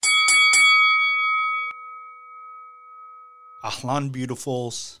Ahlan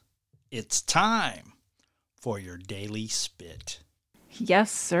beautifuls, it's time for your daily spit.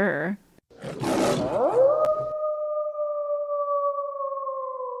 Yes, sir.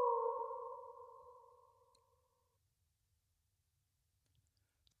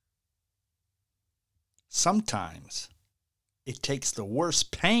 Sometimes it takes the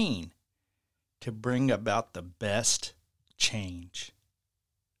worst pain to bring about the best change.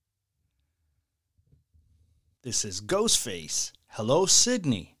 This is Ghostface, Hello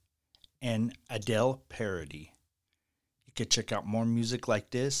Sydney, and Adele parody. You can check out more music like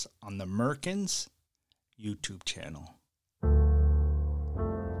this on the Merkins YouTube channel.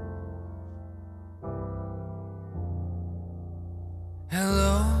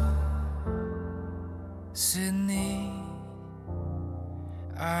 Hello, Sydney.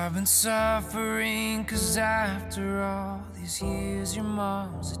 I've been suffering 'cause after all these years your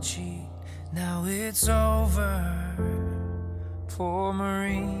mom's a cheat. Now it's over, poor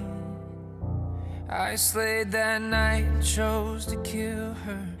Marie. I slayed that night, chose to kill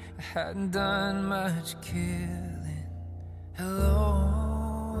her. I hadn't done much killing.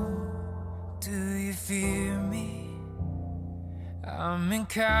 Hello, do you fear me? I'm in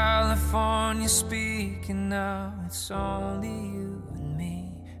California speaking now. It's only you and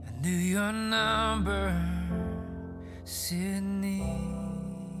me. I knew your number, Sydney.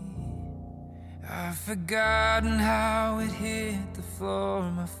 I've forgotten how it hit the floor.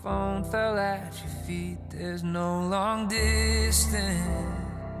 My phone fell at your feet. There's no long distance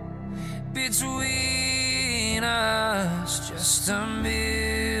between us, just a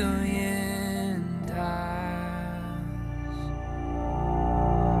million dials.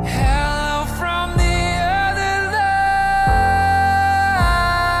 Hello from the other line.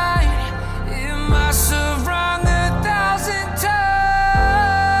 It must have rung 1,000 times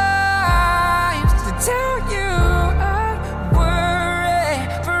to tell you I worry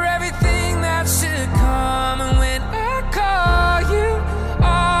for everything that should come. And when I call you,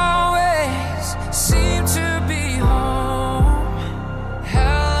 always seem to be home.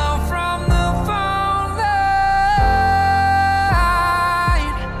 Hello from the phone line.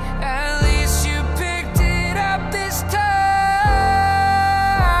 At least you picked it up this time.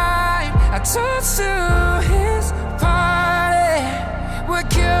 I tossed to his party. We're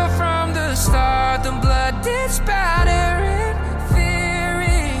killed from the start. The blood did spatter in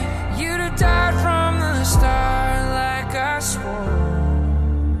theory. You'd have died from the start like I swore.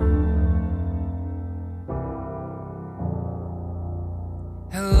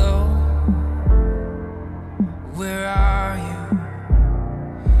 Hello, where are you?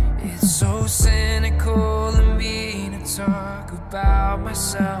 It's so cynical of me to talk about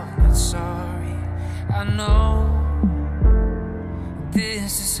myself, not sorry. I know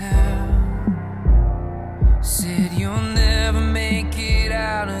this is hell. Said you'll never make it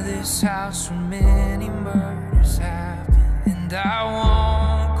out of this house where many murders happen. And I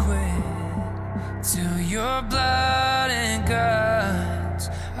won't quit till your blood and guts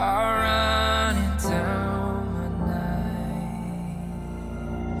are running down my knife.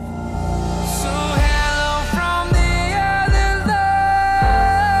 So hello from the other line.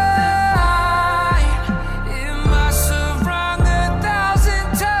 It must have rung 1,000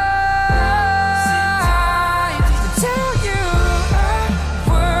 times to tell you I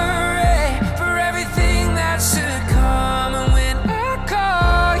worry for everything that should come. And when I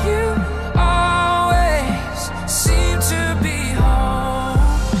call you, always seem to be home.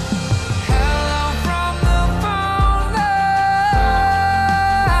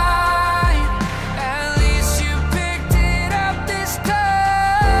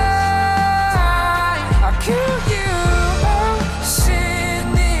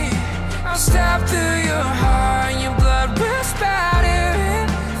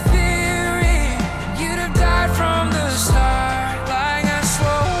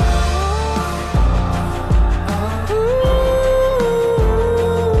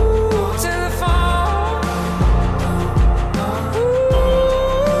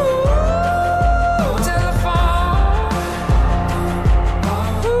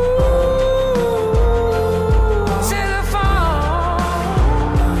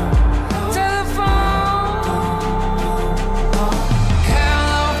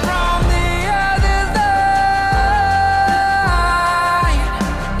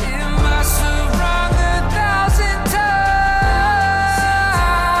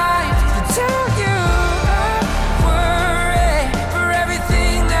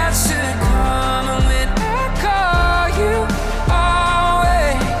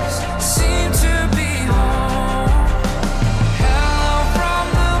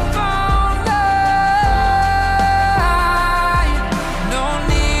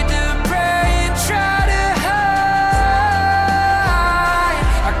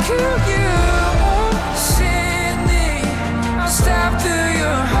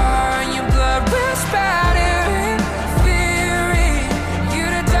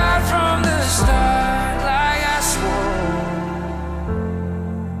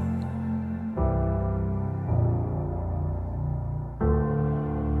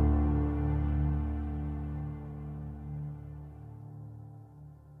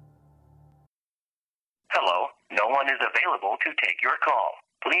 one is available to take your call.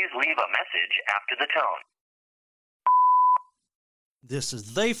 Please leave a message after the tone. This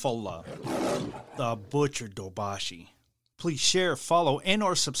is Theyfullah, the Butcher Dobashi. Please share, follow, and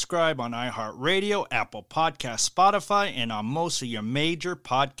or subscribe on iHeartRadio, Apple Podcasts, Spotify, and on most of your major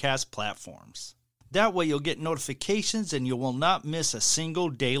podcast platforms. That way you'll get notifications and you will not miss a single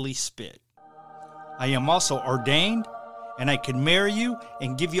daily spit. I am also ordained, and I can marry you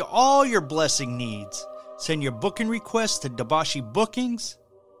and give you all your blessing needs. Send your booking requests to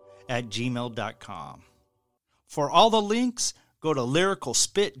debashibookings@gmail.com. For all the links, go to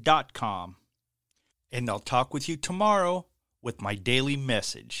lyricalspit.com. And I'll talk with you tomorrow with my daily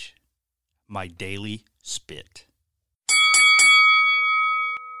message, my daily spit.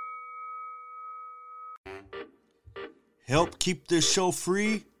 Help keep this show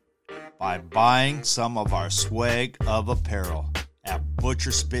free by buying some of our swag of apparel at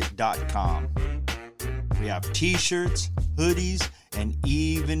butcherspit.com. We have t-shirts, hoodies, and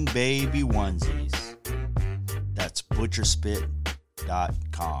even baby onesies. That's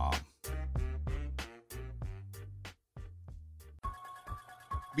butcherspit.com.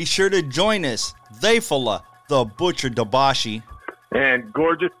 Be sure to join us, Theyfullah, the Butcher Dobashi, and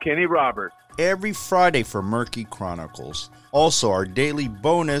gorgeous Kenny Roberts every Friday for Murky Chronicles. Also, our daily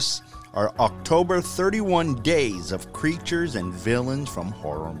bonus are October 31 days of creatures and villains from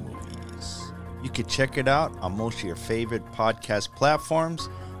horror movies. You can check it out on most of your favorite podcast platforms,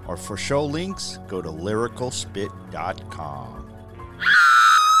 or for show links, go to lyricalspit.com.